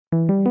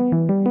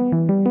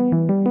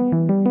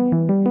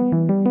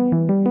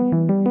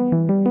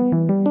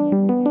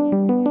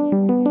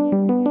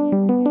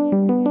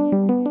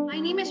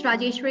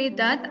Rajeshwari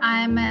Dutt. I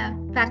am a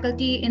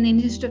faculty in the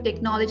Institute of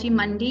Technology,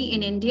 Mandi,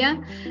 in India.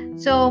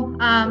 So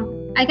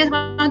I guess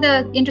one of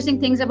the interesting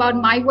things about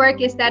my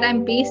work is that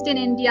I'm based in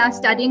India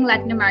studying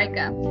Latin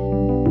America.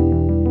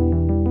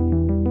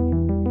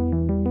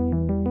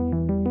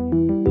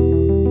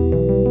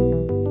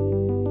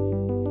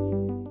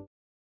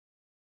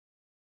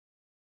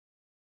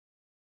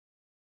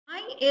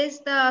 Why is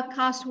the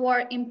caste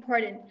war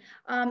important?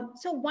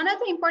 So one of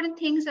the important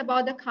things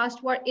about the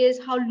caste war is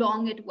how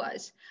long it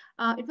was.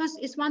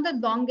 It's one of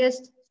the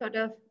longest sort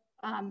of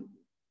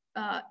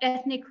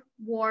ethnic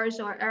wars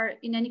or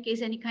in any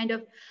case, any kind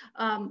of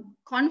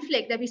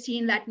conflict that we see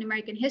in Latin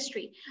American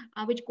history,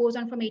 which goes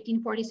on from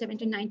 1847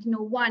 to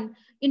 1901.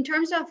 In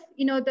terms of,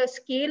 the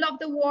scale of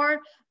the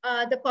war,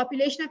 the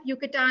population of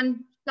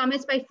Yucatan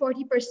plummets by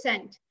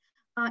 40%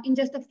 in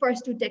just the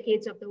first 2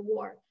 decades of the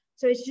war.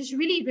 So it's just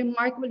really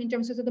remarkable in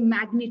terms of the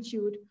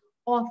magnitude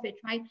of it,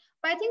 right?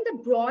 But I think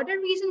the broader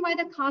reason why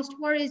the caste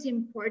war is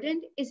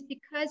important is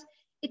because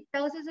it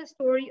tells us a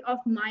story of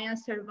Maya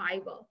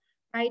survival,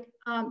 right?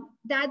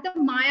 That the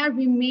Maya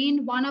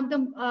remained one of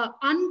the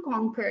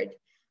unconquered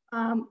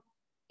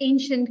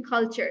ancient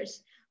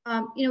cultures.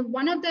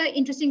 One of the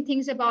interesting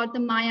things about the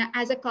Maya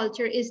as a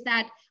culture is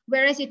that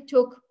whereas it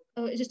took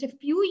just a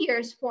few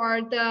years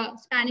for the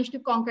Spanish to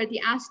conquer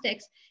the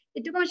Aztecs,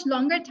 it took a much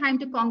longer time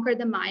to conquer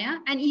the Maya.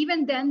 And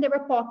even then there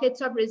were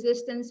pockets of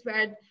resistance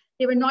where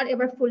they were not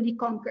ever fully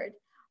conquered.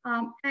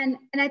 And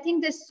I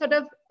think this sort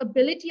of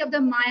ability of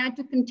the Maya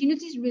to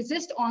continuously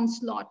resist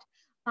onslaught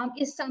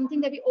is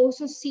something that we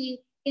also see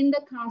in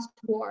the caste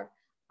war.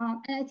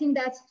 And I think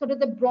that's sort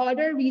of the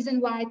broader reason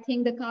why I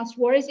think the caste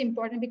war is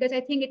important, because I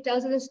think it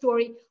tells us a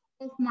story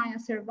of Maya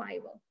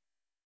survival.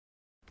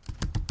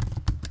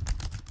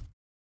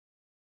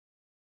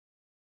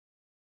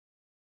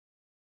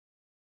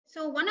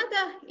 So one of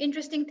the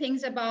interesting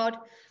things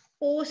about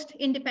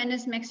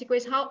post-independence Mexico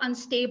is how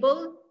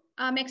unstable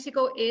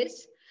Mexico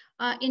is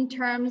in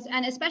terms,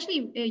 and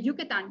especially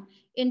Yucatan,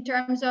 in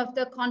terms of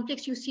the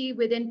conflicts you see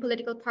within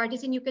political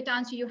parties in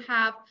Yucatan. So you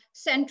have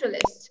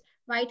centralists,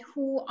 right,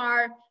 who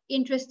are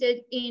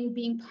interested in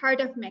being part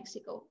of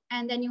Mexico.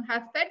 And then you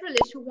have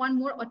federalists who want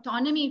more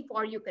autonomy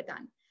for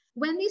Yucatan.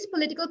 When these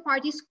political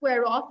parties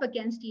square off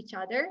against each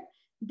other,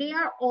 they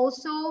are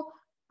also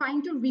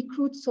trying to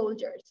recruit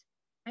soldiers,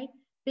 right?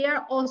 They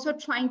are also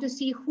trying to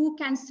see who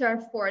can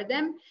serve for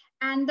them.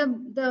 And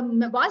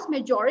the vast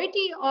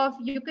majority of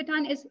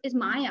Yucatan is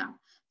Maya.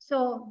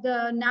 So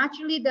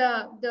naturally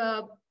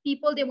the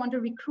people they want to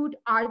recruit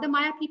are the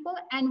Maya people.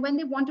 And when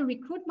they want to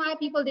recruit Maya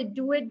people, they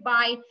do it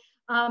by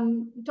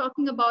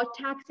talking about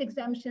tax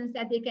exemptions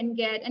that they can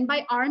get and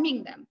by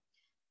arming them.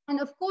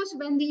 And of course,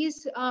 when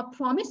these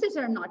promises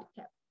are not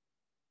kept,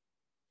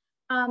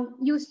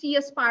 you see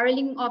a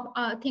spiraling of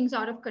things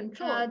out of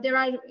control. There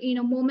are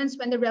moments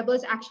when the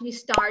rebels actually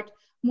start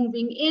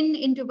moving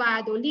into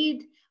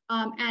Valladolid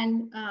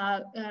and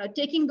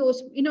taking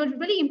those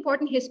really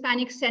important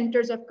Hispanic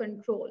centers of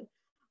control.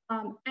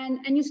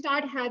 And you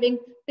start having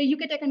the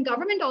Yucatecan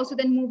government also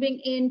then moving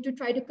in to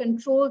try to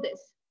control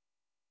this.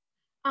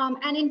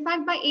 And in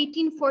fact, by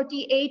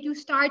 1848, you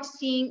start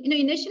seeing,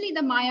 initially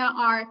the Maya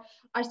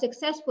are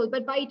successful,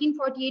 but by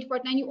 1848,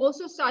 49, you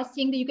also start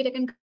seeing the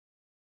Yucatecan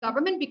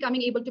government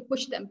becoming able to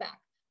push them back.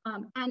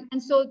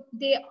 And so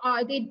they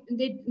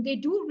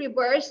do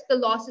reverse the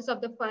losses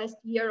of the first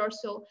year or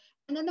so.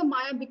 And then the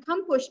Maya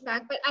become pushed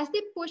back. But as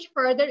they push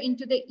further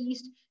into the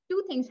east,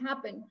 2 things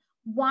happen.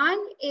 One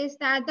is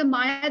that the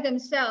Maya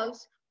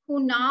themselves,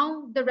 who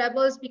now the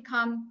rebels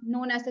become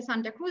known as the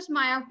Santa Cruz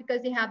Maya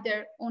because they have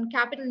their own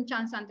capital in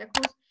Santa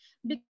Cruz,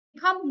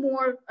 become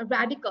more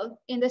radical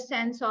in the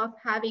sense of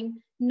having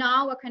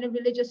now a kind of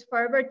religious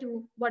fervor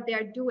to what they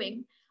are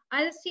doing.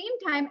 At the same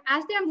time,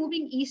 as they are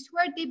moving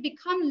eastward, they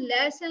become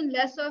less and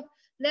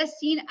less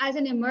seen as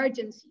an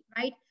emergency,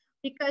 right?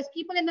 Because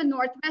people in the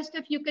northwest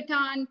of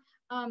Yucatan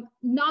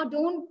now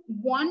don't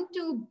want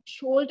to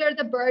shoulder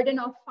the burden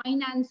of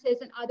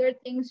finances and other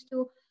things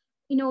to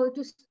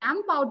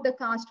stamp out the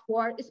caste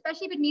war,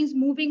 especially if it means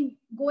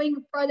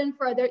going further and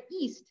further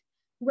east,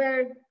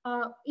 where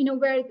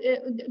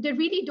they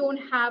really don't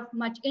have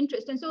much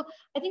interest. And so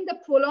I think the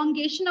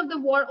prolongation of the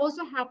war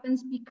also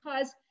happens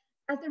because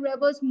as the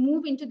rebels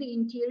move into the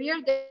interior,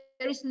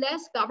 there is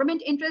less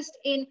government interest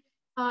in,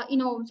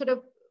 sort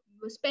of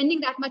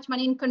spending that much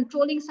money in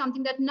controlling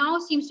something that now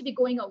seems to be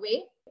going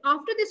away.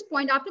 After this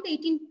point, after the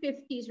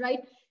 1850s, right,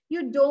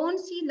 you don't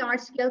see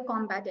large-scale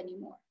combat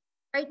anymore,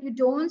 right? You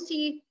don't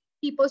see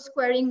people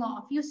squaring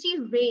off. You see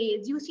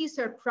raids, you see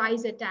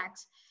surprise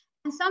attacks.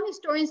 And some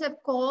historians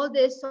have called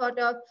this sort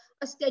of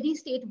a steady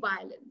state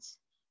violence,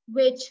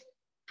 which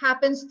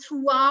happens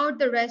throughout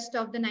the rest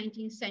of the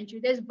 19th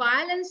century. There's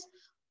violence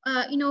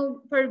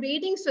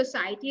pervading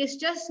society. Is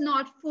just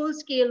not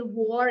full-scale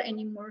war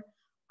anymore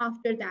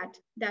after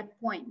that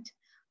point.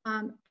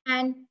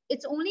 And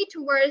it's only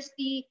towards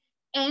the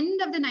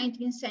end of the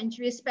 19th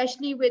century,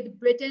 especially with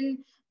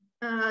Britain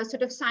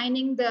sort of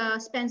signing the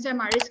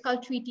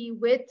Spencer-Mariscal Treaty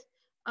with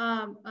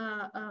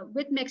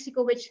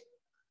Mexico, which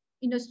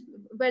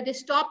where they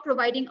stopped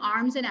providing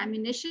arms and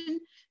ammunition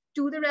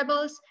to the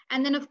rebels.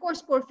 And then, of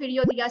course,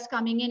 Porfirio Diaz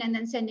coming in and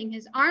then sending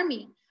his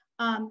army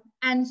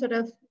and sort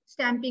of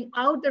stamping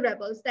out the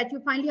rebels, that you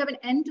finally have an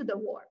end to the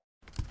war.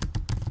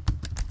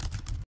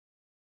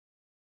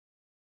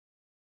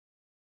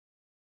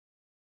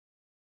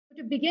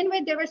 To begin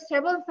with, there were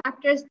several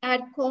factors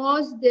that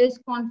caused this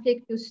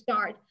conflict to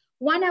start.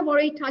 One I've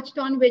already touched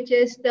on, which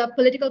is the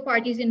political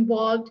parties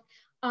involved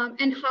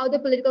and how the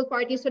political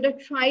parties sort of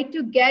tried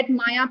to get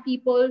Maya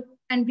people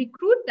and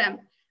recruit them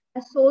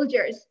as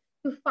soldiers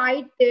to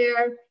fight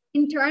their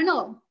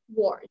internal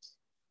wars.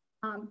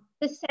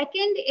 The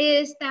second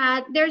is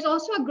that there's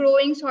also a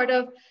growing sort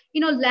of,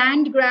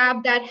 land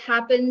grab that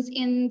happens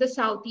in the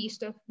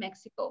southeast of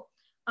Mexico,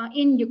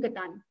 in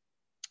Yucatan.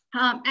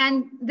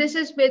 And this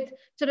is with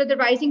sort of the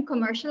rising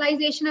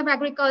commercialization of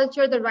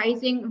agriculture, the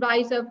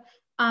rise of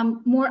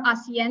more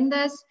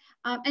haciendas.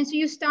 And so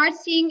you start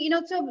seeing,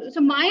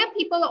 so Maya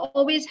people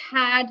always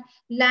had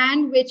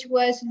land which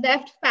was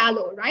left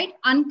fallow, right?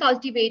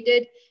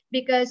 Uncultivated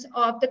because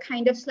of the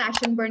kind of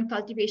slash and burn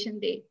cultivation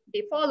they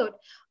followed.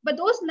 But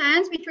those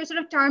lands which were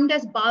sort of termed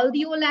as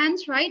baldío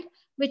lands, right?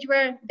 Which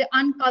were the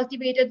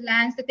uncultivated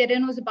lands, the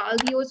terrenos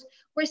baldíos,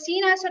 were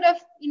seen as sort of,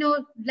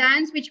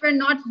 lands which were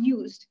not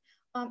used.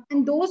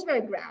 And those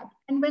were grabbed.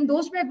 And when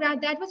those were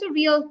grabbed, that was a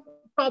real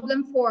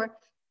problem for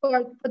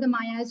the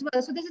Maya as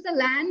well. So this is a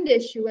land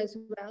issue as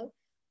well.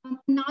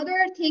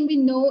 Another thing we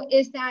know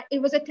is that it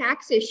was a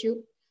tax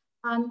issue.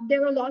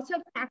 There were lots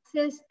of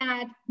taxes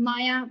that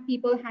Maya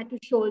people had to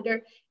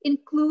shoulder,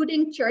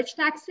 including church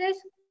taxes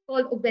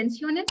called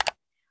obvenciones.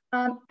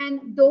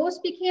 And those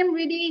became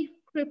really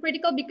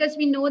critical because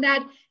we know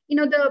that,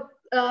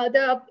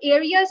 the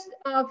areas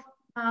of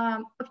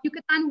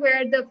Yucatan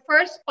where the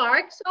first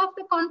sparks of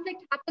the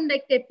conflict happened,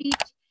 like Tepic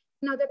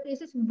and other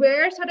places,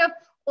 were sort of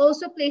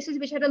also places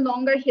which had a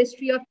longer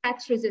history of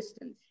tax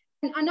resistance.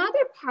 And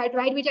another part,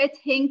 right, which I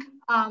think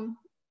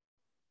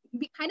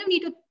we kind of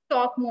need to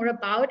talk more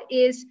about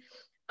is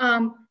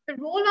the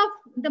role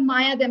of the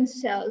Maya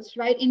themselves,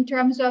 right, in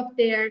terms of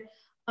their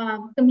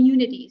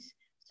communities.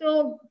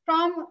 So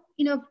from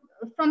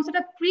sort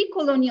of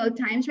pre-colonial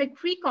times, right,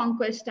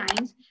 pre-conquest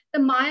times, the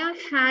Maya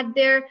had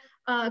their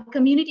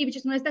community, which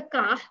is known as the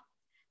Caste,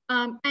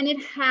 and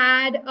it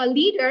had a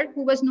leader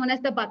who was known as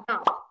the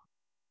Batab.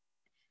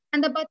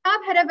 And the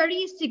Batab had a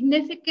very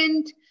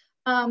significant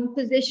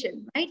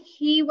position, right?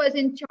 He was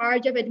in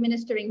charge of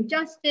administering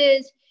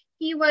justice.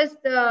 He was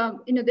the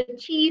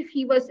chief.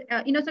 He was,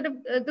 sort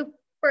of the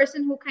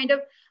person who kind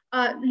of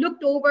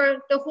looked over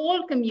the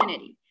whole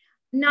community.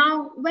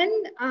 Now, when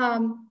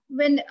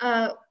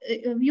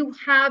you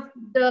have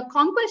the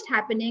conquest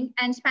happening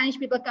and Spanish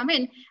people come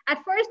in,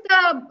 at first,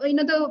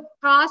 the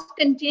past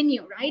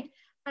continue, right?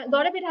 A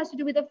lot of it has to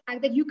do with the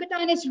fact that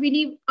Yucatan is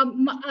really,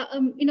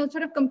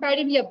 sort of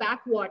comparatively a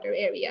backwater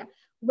area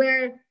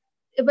where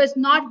it was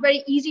not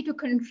very easy to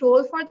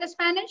control for the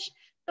Spanish.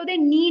 So they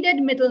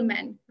needed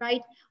middlemen,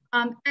 right?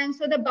 And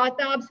so the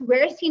Batabs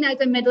were seen as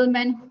the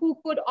middlemen who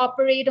could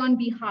operate on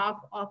behalf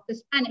of the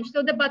Spanish.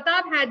 So the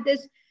Batab had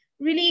this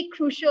really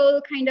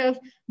crucial kind of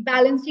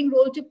balancing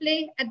role to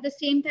play. At the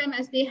same time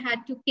as they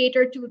had to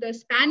cater to the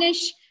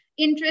Spanish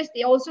interest,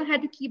 they also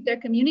had to keep their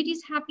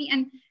communities happy.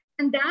 And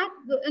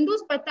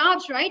those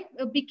Batabs, right,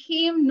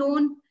 became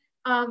known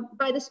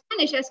by the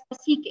Spanish as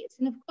caciques.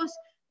 And of course,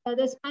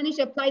 the Spanish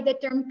applied the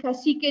term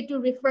cacique to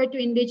refer to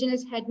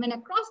indigenous headmen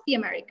across the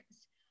Americas.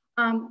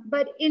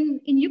 But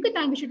in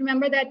Yucatan, we should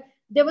remember that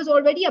there was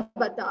already a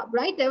Batab,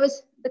 right?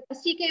 The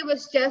cacique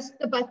was just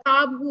the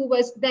Batab who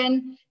was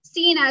then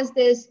seen as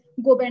this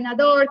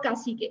gobernador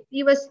cacique.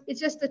 It's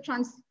just the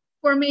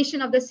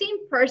transformation of the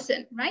same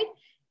person, right?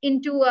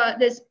 Into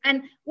this.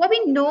 And what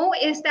we know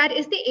is that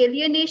is the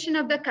alienation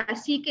of the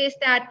caciques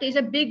that plays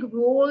a big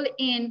role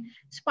in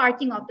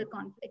sparking of the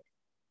conflict.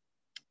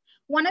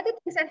 One of the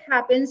things that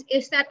happens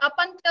is that up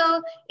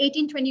until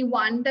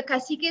 1821, the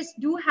caciques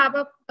do have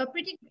a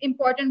pretty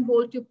important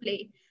role to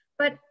play.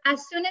 But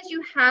as soon as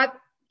you have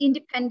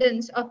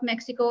independence of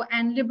Mexico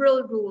and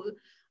liberal rule,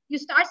 you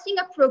start seeing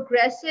a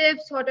progressive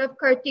sort of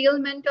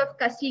curtailment of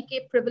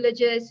cacique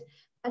privileges,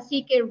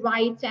 cacique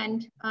rights,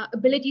 and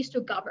abilities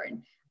to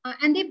govern.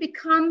 And they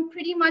become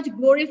pretty much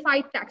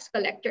glorified tax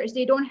collectors.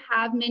 They don't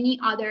have many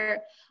other,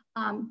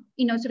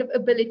 sort of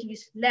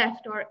abilities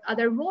left or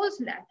other roles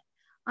left.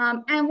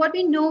 And what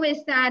we know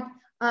is that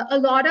a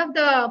lot of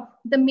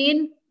the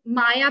main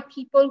Maya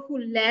people who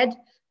led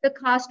the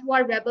Caste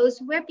War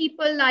rebels were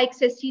people like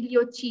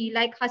Cecilio Chi,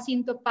 like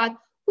Jacinto Paz,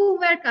 who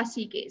were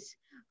caciques.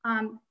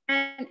 And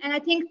I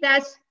think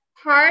that's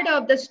part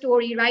of the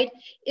story, right?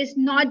 It's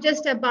not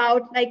just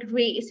about like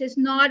race. It's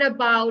not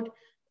about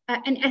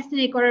an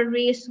ethnic or a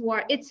race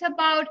war. It's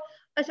about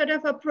a sort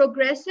of a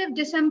progressive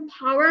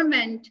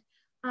disempowerment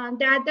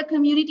that the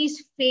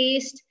communities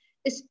faced,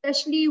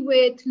 especially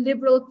with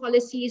liberal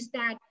policies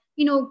that,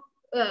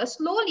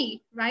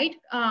 slowly, right,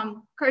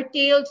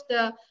 curtailed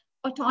the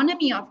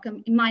autonomy of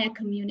Maya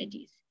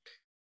communities.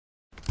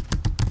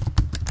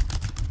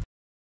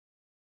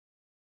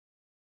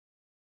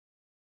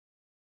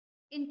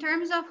 In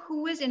terms of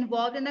who is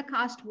involved in the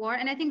caste war,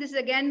 and I think this is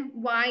again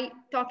why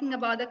talking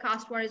about the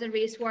caste war as a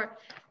race war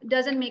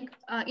doesn't make,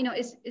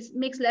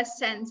 makes less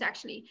sense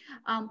actually.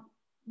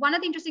 One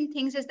of the interesting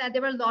things is that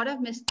there were a lot of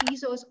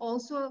mestizos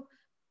also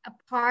a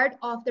part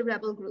of the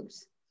rebel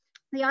groups.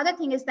 The other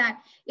thing is that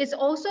it's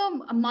also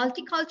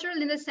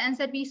multicultural in the sense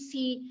that we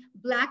see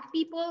Black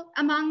people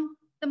among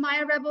the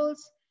Maya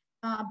rebels,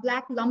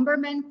 Black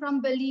lumbermen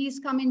from Belize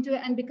come into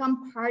and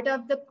become part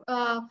of the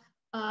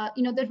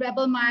the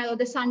rebel Maya or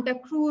the Santa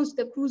Cruz,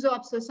 the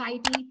Cruzo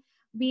society.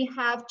 We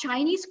have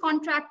Chinese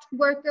contract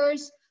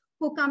workers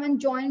who come and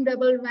join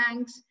rebel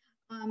ranks.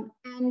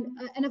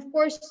 And of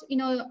course,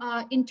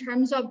 in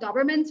terms of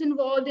governments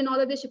involved in all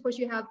of this, of course,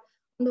 you have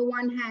on the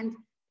one hand,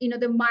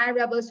 the Maya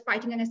rebels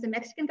fighting against the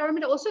Mexican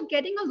government, also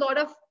getting a lot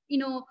of,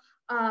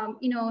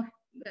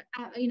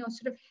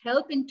 sort of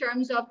help in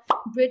terms of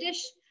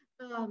British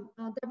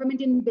government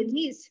in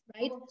Belize,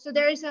 right? So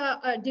there is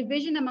a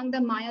division among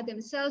the Maya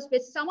themselves,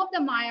 with some of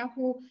the Maya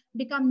who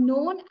become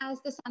known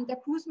as the Santa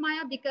Cruz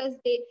Maya because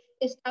they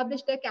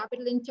established their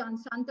capital in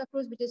Santa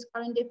Cruz, which is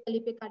currently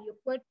Felipe Carrillo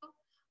Puerto.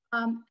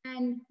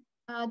 And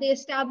they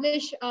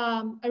establish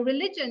a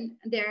religion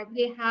there.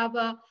 They have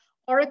a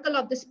Oracle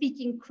of the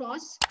Speaking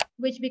Cross,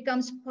 which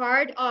becomes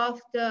part of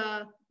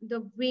the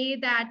way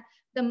that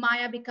the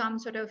Maya become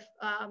sort of,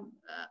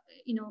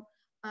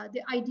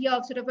 the idea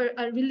of sort of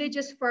a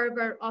religious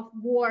fervor of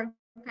war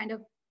kind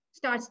of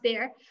starts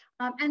there.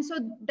 And so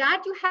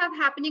that you have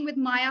happening with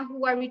Maya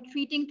who are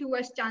retreating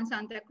towards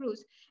Santa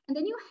Cruz. And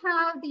then you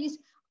have these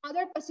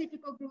other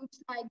Pacifico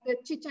groups like the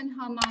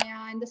Chichanha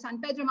Maya and the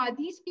San Pedro Maya.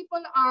 These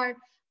people are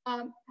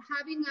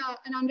having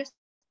an understanding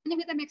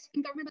with the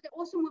Mexican government, but they're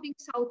also moving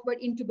southward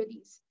into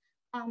Belize.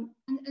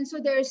 And so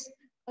there's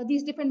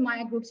these different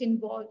Maya groups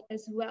involved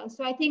as well.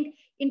 So I think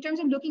in terms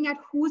of looking at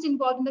who's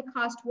involved in the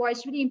caste war,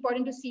 it's really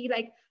important to see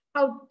like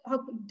how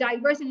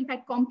diverse and in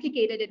fact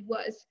complicated it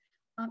was.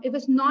 It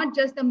was not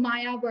just the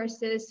Maya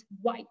versus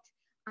white.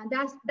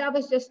 That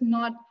was just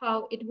not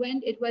how it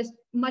went. It was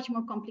much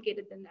more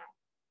complicated than that.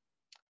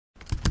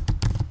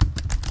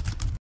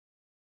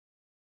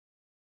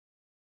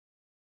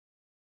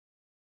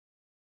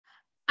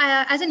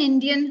 As an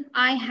Indian,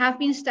 I have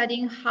been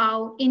studying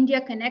how India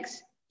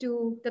connects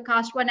to the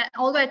caste war. And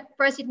although at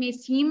first it may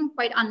seem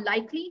quite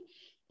unlikely,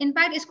 in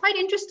fact, it's quite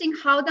interesting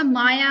how the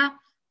Maya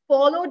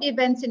followed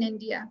events in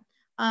India.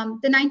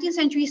 The 19th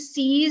century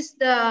sees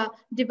the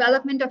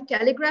development of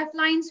telegraph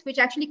lines, which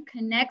actually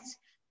connects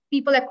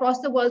people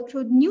across the world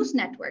through news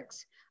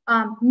networks.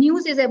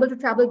 News is able to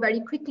travel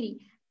very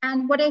quickly.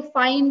 And what I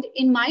find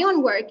in my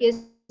own work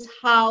is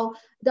how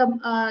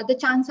the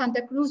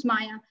Santa Cruz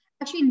Maya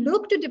actually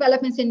look to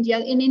developments in India.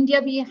 In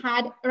India, we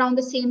had around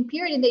the same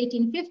period in the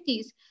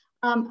 1850s,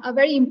 a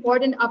very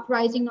important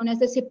uprising known as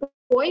the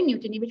Sepoy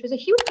Mutiny, which was a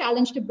huge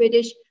challenge to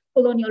British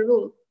colonial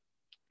rule.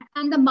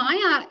 And the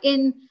Maya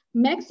in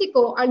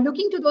Mexico are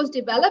looking to those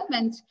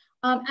developments,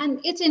 and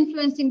it's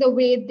influencing the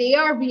way they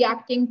are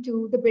reacting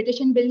to the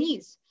British in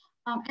Belize.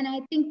 And I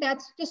think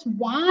that's just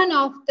one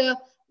of the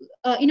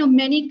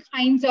many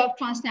kinds of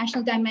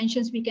transnational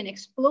dimensions we can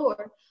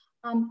explore.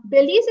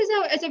 Belize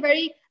is a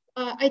very,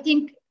 I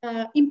think,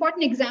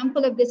 important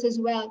example of this as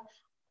well.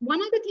 One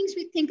of the things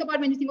we think about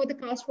when you think about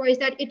the caste war is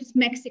that it is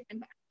Mexican,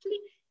 but actually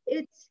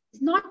it's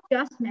not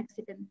just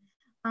Mexican.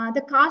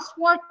 The caste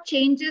war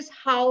changes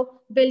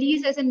how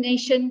Belize as a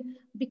nation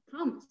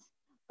becomes.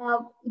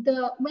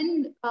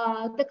 When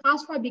the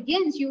caste war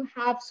begins, you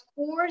have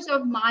scores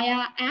of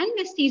Maya and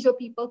Mestizo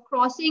people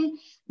crossing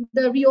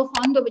the Rio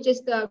Hondo, which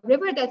is the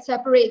river that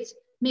separates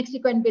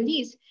Mexico and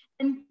Belize,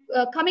 and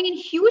coming in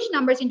huge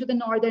numbers into the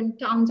northern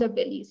towns of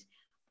Belize.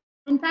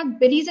 In fact,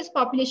 Belize's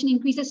population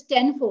increases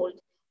tenfold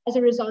as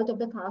a result of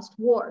the caste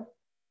war.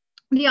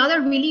 The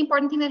other really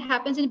important thing that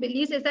happens in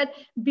Belize is that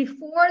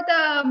before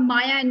the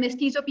Maya and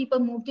Mestizo people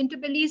moved into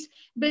Belize,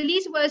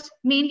 Belize was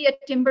mainly a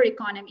timber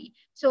economy.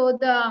 So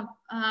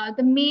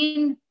the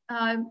main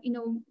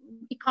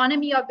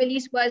economy of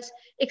Belize was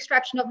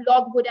extraction of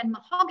logwood and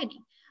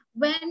mahogany.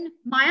 When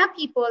Maya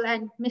people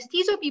and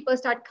Mestizo people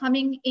start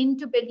coming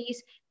into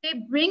Belize, they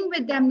bring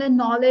with them the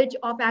knowledge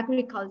of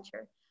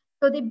agriculture.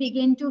 So they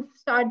begin to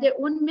start their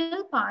own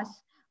milpas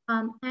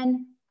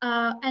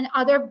and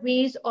other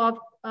ways of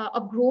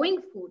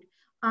growing food.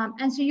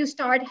 And so you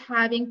start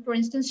having, for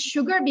instance,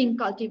 sugar being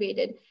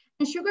cultivated.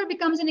 And sugar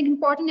becomes an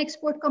important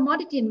export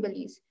commodity in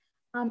Belize.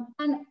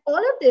 And all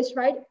of this,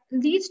 right,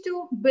 leads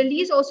to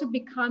Belize also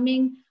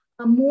becoming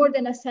more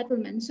than a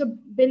settlement. So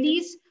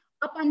Belize,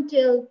 up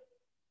until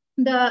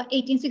the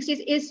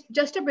 1860s, is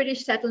just a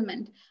British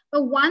settlement.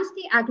 But once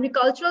the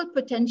agricultural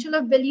potential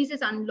of Belize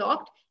is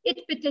unlocked,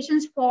 it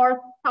petitions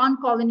for crown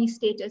colony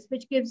status,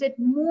 which gives it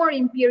more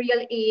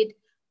imperial aid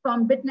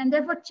from Britain and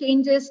therefore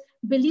changes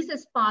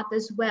Belize's path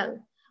as well.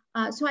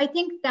 So I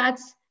think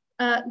that's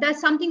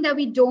something that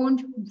we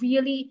don't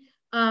really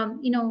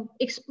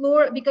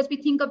explore, because we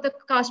think of the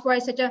caste war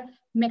as such a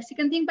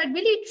Mexican thing, but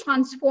really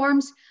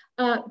transforms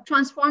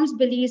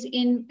Belize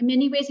in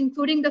many ways,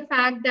 including the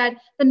fact that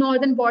the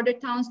northern border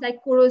towns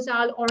like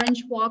Corozal,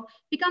 Orange Walk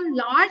become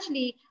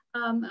largely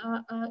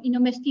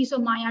Mestizo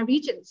Maya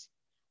regions.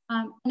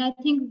 And I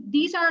think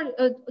these are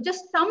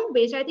just some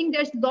ways. I think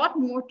there's a lot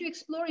more to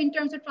explore in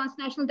terms of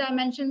transnational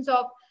dimensions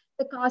of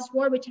the caste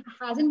war, which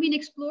hasn't been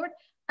explored.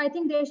 I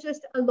think there's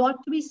just a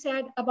lot to be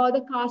said about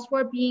the caste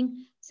war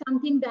being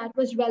something that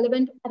was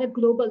relevant at a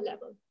global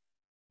level,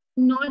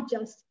 not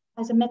just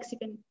as a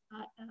Mexican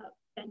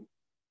event.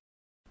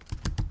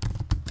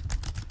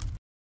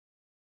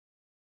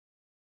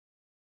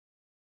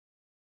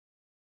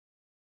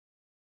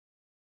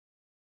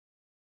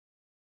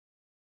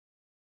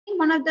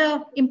 One of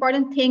the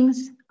important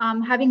things,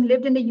 having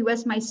lived in the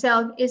US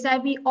myself, is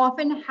that we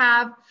often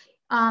have,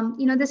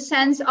 the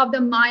sense of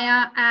the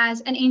Maya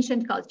as an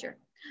ancient culture.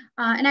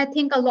 And I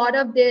think a lot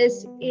of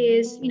this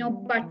is,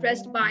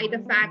 buttressed by the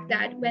fact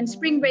that when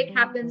spring break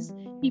happens,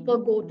 people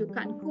go to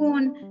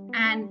Cancun,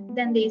 and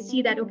then they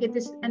see that, okay,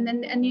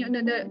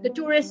 the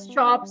tourist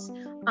shops,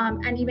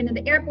 and even in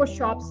the airport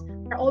shops,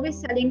 are always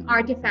selling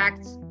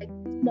artifacts like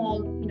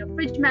small,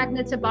 fridge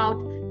magnets about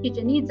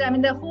Chichen Itza. I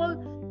mean, the whole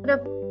sort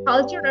of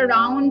culture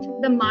around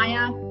the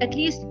Maya, at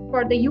least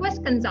for the US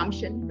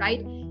consumption,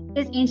 right,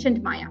 is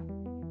ancient Maya.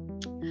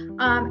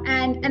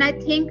 And I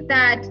think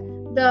that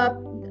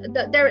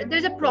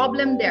there's a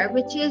problem there,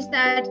 which is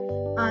that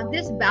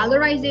this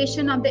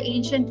valorization of the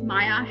ancient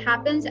Maya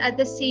happens at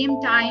the same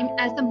time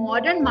as the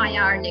modern Maya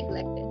are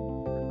neglected.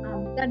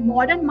 That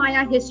modern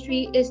Maya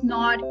history is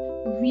not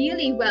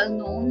really well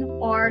known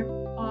or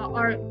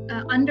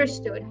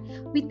understood.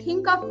 We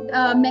think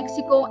of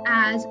Mexico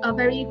as a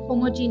very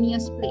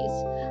homogeneous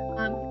place.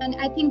 And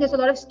I think there's a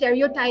lot of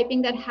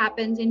stereotyping that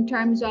happens in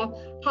terms of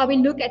how we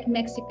look at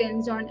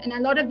Mexicans, and a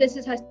lot of this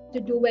has to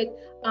do with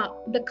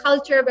the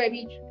culture where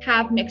we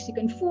have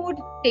Mexican food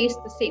tastes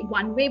the same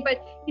one way.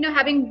 But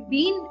having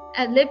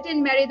lived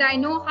in Merida, I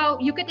know how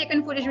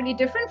Yucatecan food is really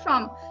different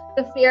from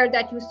the fare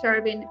that you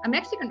serve in a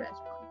Mexican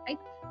restaurant, right?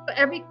 So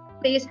every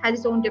place has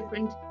its own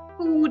different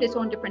food, its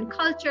own different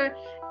culture,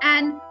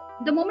 and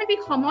the moment we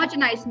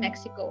homogenize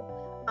Mexico,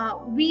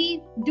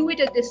 we do it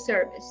a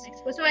disservice.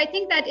 So I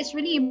think that it's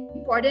really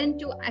important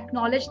to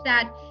acknowledge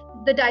that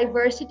the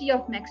diversity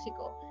of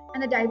Mexico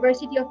and the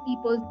diversity of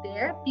peoples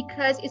there,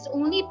 because it's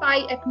only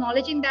by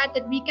acknowledging that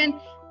we can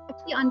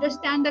actually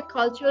understand the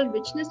cultural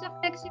richness of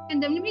Mexico,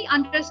 and then we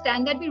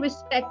understand that we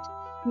respect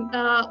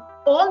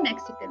all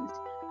Mexicans.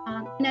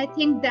 And I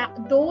think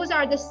that those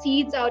are the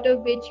seeds out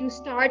of which you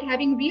start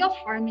having real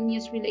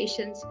harmonious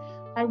relations,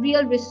 a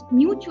real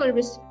mutual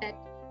respect,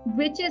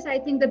 which is, I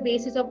think, the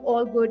basis of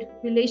all good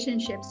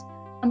relationships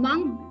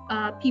among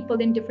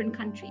people in different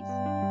countries.